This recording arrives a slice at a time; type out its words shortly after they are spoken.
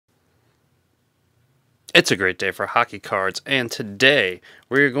It's a great day for hockey cards, and today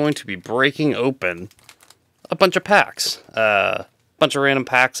we're going to be breaking open a bunch of packs. A bunch of random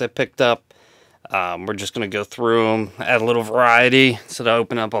packs I picked up. We're just going to go through them, add a little variety. Instead of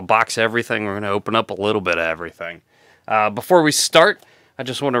opening up a box of everything, we're going to open up a little bit of everything. Before we start, I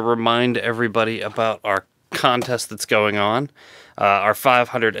just want to remind everybody about our contest that's going on. Our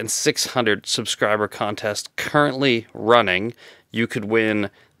 500 and 600 subscriber contest currently running. You could win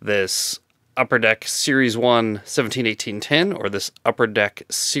this Upper Deck Series 1 17-18-10 or this Upper Deck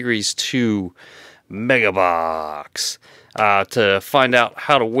Series 2 Mega Box. To find out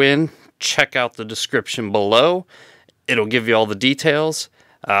how to win, check out the description below. It'll give you all the details.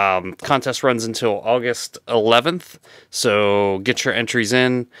 Contest runs until August 11th, so get your entries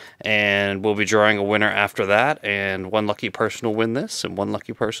in, and we'll be drawing a winner after that, and one lucky person will win this, and one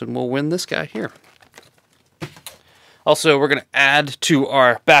lucky person will win this guy here. Also, we're going to add to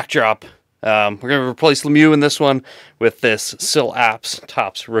our backdrop. We're going to replace Lemieux in this one with this Sil Apps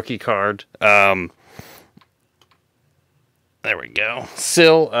Topps rookie card. There we go.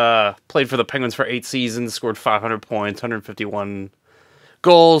 Sil played for the Penguins for 8 seasons, scored 500 points, 151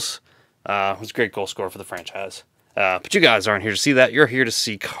 goals. Was a great goal scorer for the franchise. But you guys aren't here to see that. You're here to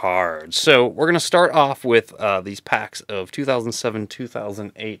see cards. So we're going to start off with these packs of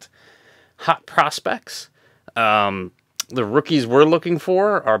 2007-2008 Hot Prospects. The rookies we're looking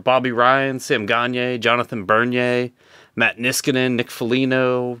for are Bobby Ryan, Sam Gagner, Jonathan Bernier, Matt Niskanen, Nick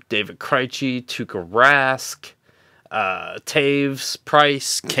Foligno, David Krejci, Tuukka Rask, Taves,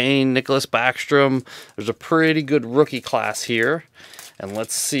 Price, Kane, Nicholas Backstrom. There's a pretty good rookie class here. And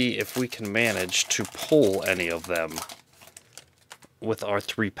let's see if we can manage to pull any of them with our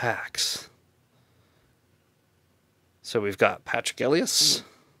 3 packs. So we've got Patrick Elias.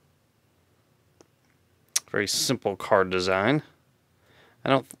 Very simple card design. I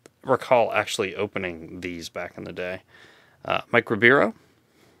don't recall actually opening these back in the day. Mike Ribeiro.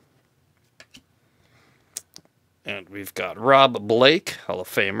 And we've got Rob Blake, Hall of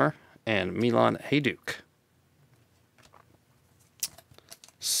Famer, and Milan Hajduk.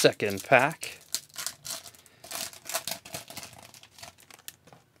 Second pack.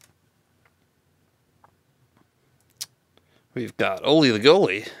 We've got Oli the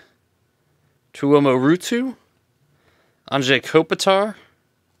goalie, Tuomo Ruutu, Anze Kopitar,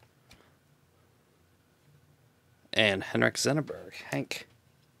 and Henrik Zenneberg. Hank.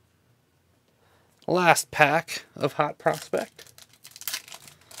 Last pack of Hot Prospect.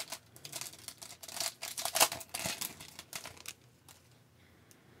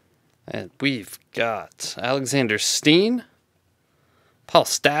 And we've got Alexander Steen, Paul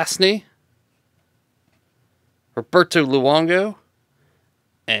Stastny, Roberto Luongo,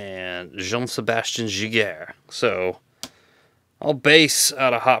 and Jean-Sebastien Giguère. So, all base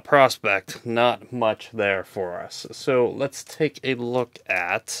out of Hot Prospect. Not much there for us. So, let's take a look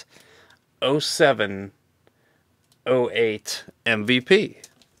at 07-08 MVP.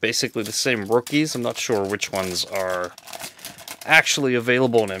 Basically the same rookies. I'm not sure which ones are actually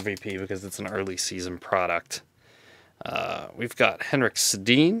available in MVP because it's an early season product. We've got Henrik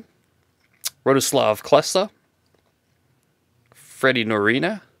Sedin, Rostislav Klesa, Freddie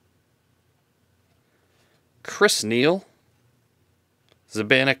Norina, Chris Neal,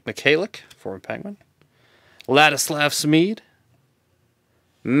 Zbynek Mikhailiuk, former Penguin, Ladislav Smid,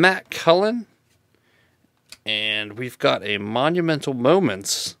 Matt Cullen, and we've got a Monumental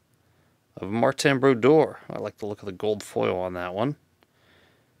Moments of Martin Brodeur. I like the look of the gold foil on that one.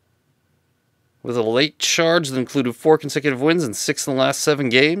 With a late charge that included 4 consecutive wins and 6 in the last 7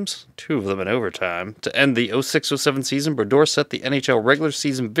 games, 2 of them in overtime. To end the 06-07 season, Brodeur set the NHL regular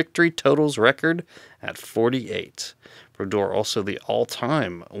season victory totals record at 48. Brodeur also the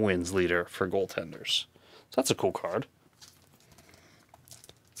all-time wins leader for goaltenders. So that's a cool card.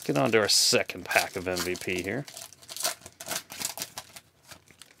 Let's get on to our second pack of MVP here.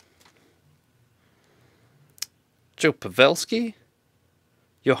 Joe Pavelski,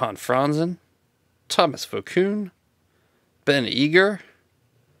 Johan Franzen, Thomas Vokoun, Ben Eager,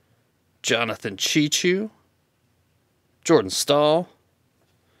 Jonathan Cheechoo, Jordan Stahl.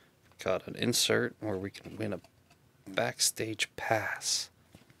 Got an insert where we can win a backstage pass.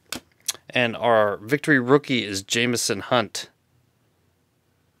 And our victory rookie is Jamison Hunt.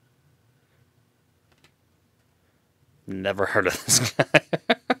 Never heard of this guy.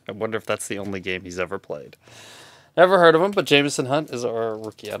 I wonder if that's the only game he's ever played. Never heard of him, but Jamison Hunt is our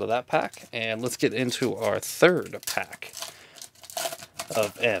rookie out of that pack. And let's get into our third pack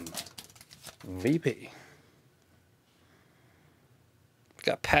of MVP. We've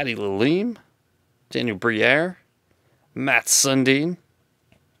got Patty Lalime, Daniel Briere, Matt Sundin,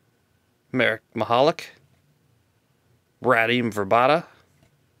 Marek Mihalik, Radim Verbata,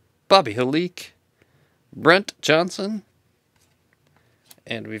 Bobby Holik, Brent Johnson,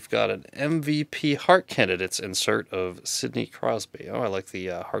 and we've got an MVP Hart Candidates insert of Sidney Crosby. Oh, I like the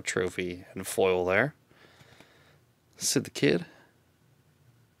Hart Trophy and foil there. Sid the Kid.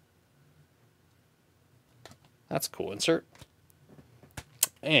 That's a cool insert.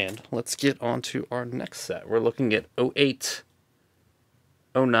 And let's get on to our next set. We're looking at 08,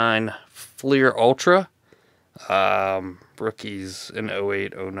 09 Fleer Ultra. Rookies in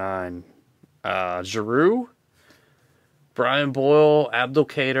 08, 09. Giroux, Brian Boyle,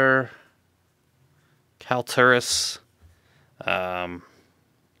 Abdulkader, Cal Turris,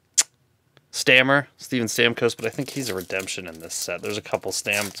 Stammer, Steven Stamkos, but I think he's a redemption in this set. There's a couple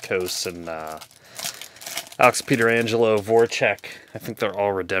Stamkos and Alex Pietrangelo, Voracek. I think they're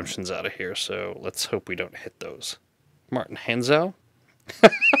all redemptions out of here, so let's hope we don't hit those. Martin Hanzo.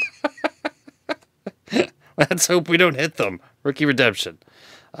 Let's hope we don't hit them. Rookie redemption.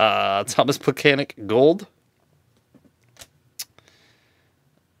 Thomas Plekanec, gold.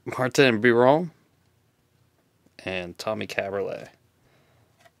 Martin Biron. And Tommy Caberlet.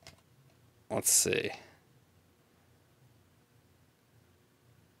 Let's see.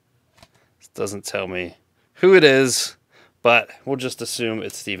 This doesn't tell me who it is, but we'll just assume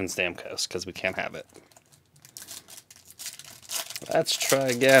it's Steven Stamkos because we can't have it. Let's try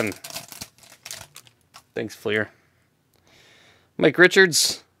again. Thanks, Fleer. Mike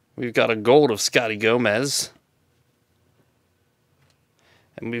Richards. We've got a gold of Scotty Gomez.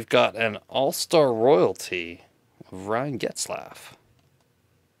 And we've got an all-star royalty of Ryan Getzlaf.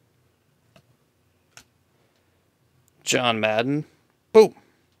 John Madden. Boom.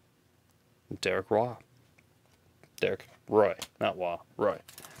 Derek Roy. Derek Roy. Not Waugh. Roy.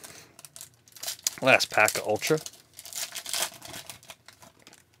 Last pack of Ultra.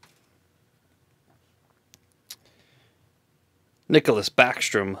 Nicholas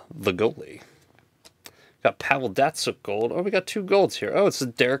Backstrom, the goalie. Got Pavel Datsyuk gold. Oh, we got two golds here. Oh, it's a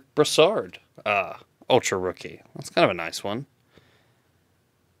Derek Brassard Ultra rookie. That's kind of a nice one.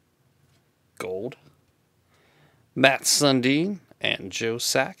 Gold. Matt Sundin and Joe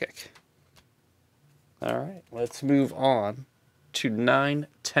Sakic. All right, let's move on to 9-10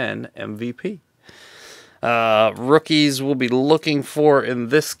 MVP. Rookies we'll be looking for in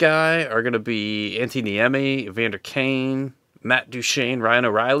this guy are going to be Antti Niemi, Evander Kane, Matt Duchene, Ryan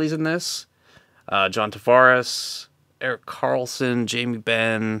O'Reilly's in this. John Tavares, Erik Karlsson, Jamie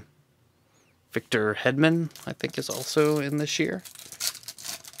Benn, Victor Hedman, I think, is also in this year.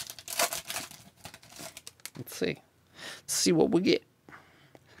 Let's see. Let's see what we get.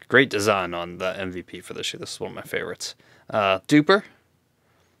 Great design on the MVP for this year. This is one of my favorites. Duper,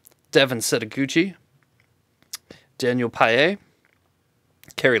 Devin Setaguchi, Daniel Paillet,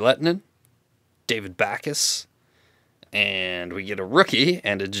 Kerry Lettinen, David Backes, and we get a rookie,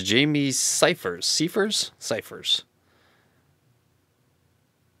 and it's Jamie Seifers. Seifers.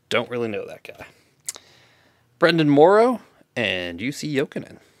 Don't really know that guy. Brendan Morrow and UC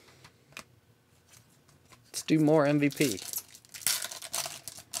Jokinen. Let's do more MVP.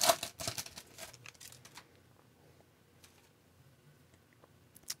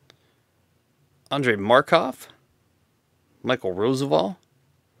 Andrei Markov, Michael Roosevelt,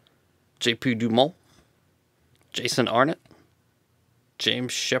 J.P. Dumont, Jason Arnott,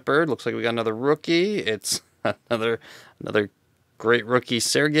 James Shepard. Looks like we got another rookie. It's another great rookie,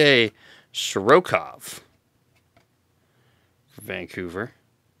 Sergei Shirokov for Vancouver.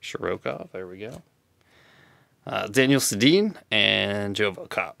 Shirokov, there we go. Daniel Sedin and Joe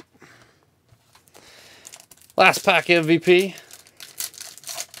Volkop. Last pack MVP.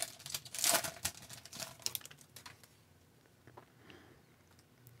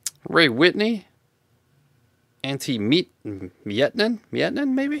 Ray Whitney, Antti Mietinen,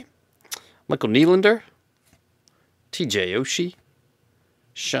 maybe? Michael Nylander, TJ Oshie,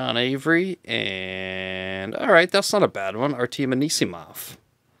 Sean Avery, and, alright, that's not a bad one, Artem Anisimov.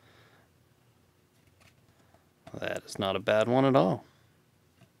 That is not a bad one at all.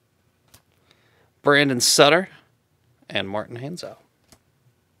 Brandon Sutter and Martin Hanzo.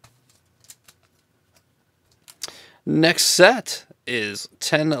 Next set is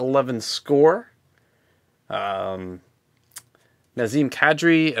 10-11 score. Nazem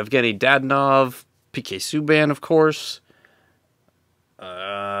Kadri, Evgeny Dadonov, PK Subban, of course.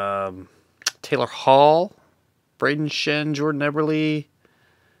 Taylor Hall, Braden Shen, Jordan Eberle,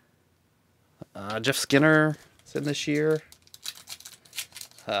 Jeff Skinner is in this year.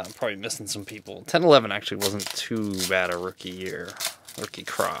 I'm probably missing some people. 10-11 actually wasn't too bad a rookie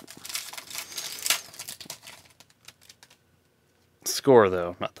crop. Score,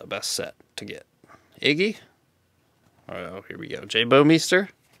 though, not the best set to get. Iggy, Oh, here we go. Jay Bouwmeester,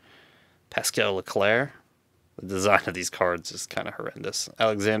 Pascal Leclerc. The design of these cards is kind of horrendous.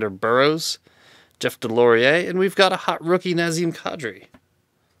 Alexander Burrows, Jeff Delorier, and we've got a hot rookie, Nazem Kadri.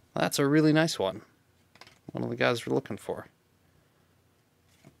 That's a really nice one. One of the guys we're looking for.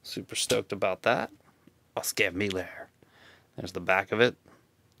 Super stoked about that. Oscar Miller. There's the back of it.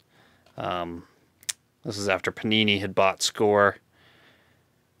 This is after Panini had bought Score.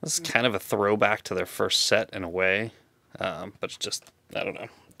 This is kind of a throwback to their first set in a way. But it's just, I don't know.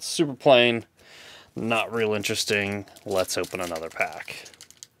 It's super plain. Not real interesting. Let's open another pack.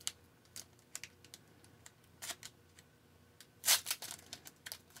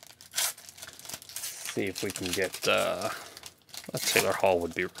 See if we can get a Taylor Hall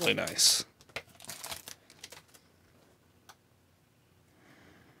would be really nice.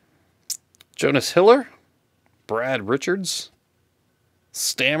 Jonas Hiller, Brad Richards,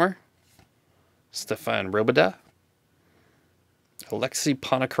 Stammer, Stefan Robida, Alexei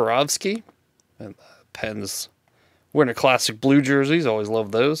Ponikarovsky, and Penn's Winter Classic blue jerseys. Always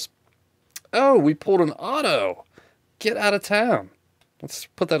love those. Oh, we pulled an auto. Get out of town. Let's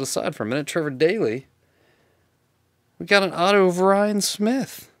put that aside for a minute. Trevor Daley. We got an auto of Ryan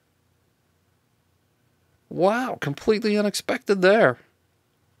Smith. Wow, completely unexpected there.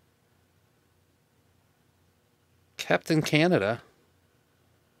 Captain Canada.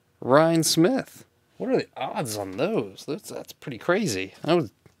 Ryan Smith. What are the odds on those? That's pretty crazy. I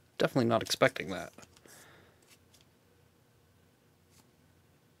was definitely not expecting that.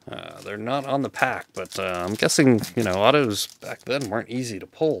 They're not on the pack, but I'm guessing, you know, autos back then weren't easy to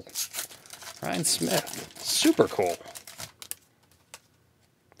pull. Ryan Smith. Super cool.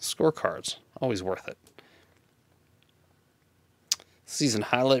 Scorecards. Always worth it. Season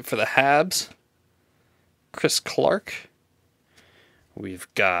highlight for the Habs. Chris Clark. We've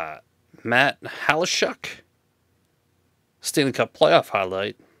got Matt Halishuk. Stanley Cup playoff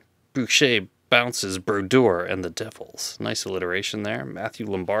highlight. Boucher bounces Brodeur and the Devils. Nice alliteration there. Matthew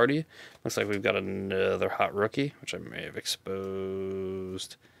Lombardi. Looks like we've got another hot rookie, which I may have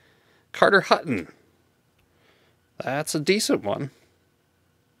exposed. Carter Hutton. That's a decent one.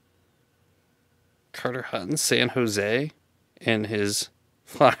 Carter Hutton, San Jose, in his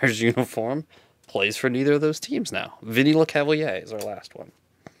Flyers uniform. Plays for neither of those teams now. Vinny LeCavalier is our last one.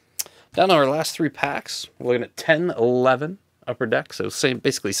 Down to our last three packs. We're looking at 10, 11 Upper Deck. So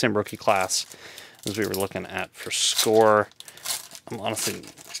basically same rookie class as we were looking at for Score. I'm honestly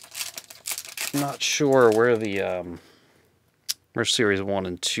not sure where the where Series 1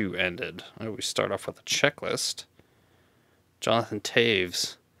 and 2 ended. I know we start off with a checklist. Jonathan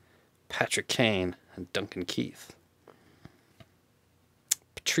Taves, Patrick Kane, and Duncan Keith.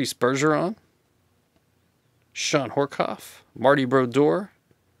 Patrice Bergeron, Sean Horkoff, Marty Brodeur,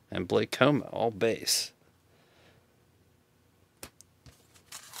 and Blake Coma, all base.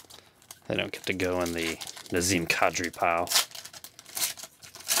 They don't get to go in the Nazem Kadri pile.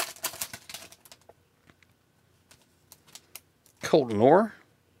 Colton Orr.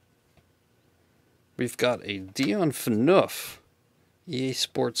 We've got a Dion Phaneuf, EA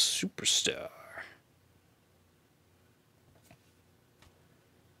Sports Superstar.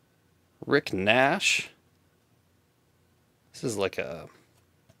 Rick Nash. This is like a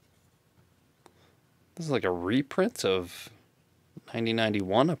reprint of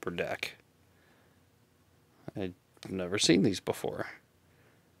 1991 Upper Deck. I've never seen these before.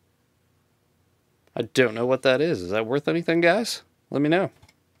 I don't know what that is. Is that worth anything, guys? Let me know.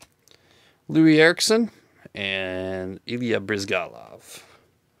 Louis Eriksson and Ilya Brizgalov.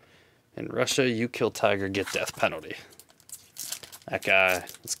 In Russia, you kill tiger, get death penalty. That guy,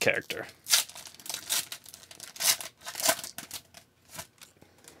 his character.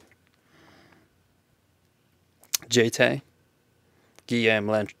 JT,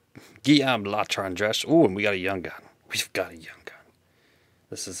 Guillaume Latrandresh. Ooh, and we got a young gun. We've got a young gun.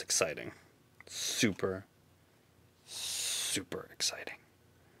 This is exciting. Super, super exciting.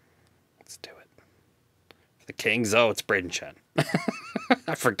 Let's do it. For the Kings, oh, it's Braden Shen.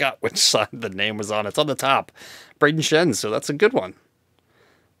 I forgot which side the name was on. It's on the top. Braden Shen, so that's a good one.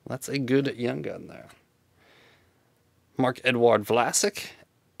 That's a good young gun there. Mark-Edouard Vlasic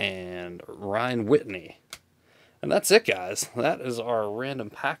and Ryan Whitney. And that's it, guys. That is our random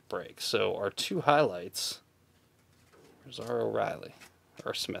pack break. So our two highlights. Where's our O'Reilly?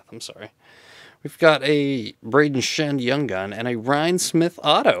 Or Smith, I'm sorry. We've got a Braden Shen Young Gun and a Ryan Smith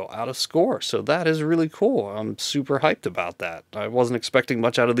auto out of Score. So that is really cool. I'm super hyped about that. I wasn't expecting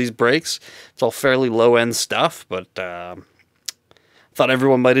much out of these breaks. It's all fairly low-end stuff, but thought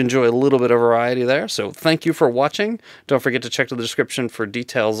everyone might enjoy a little bit of variety there. So thank you for watching. Don't forget to check the description for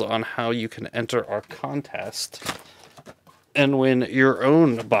details on how you can enter our contest. and win your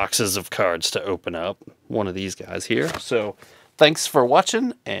own boxes of cards to open up. One of these guys here. So thanks for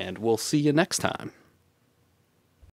watching, and we'll see you next time.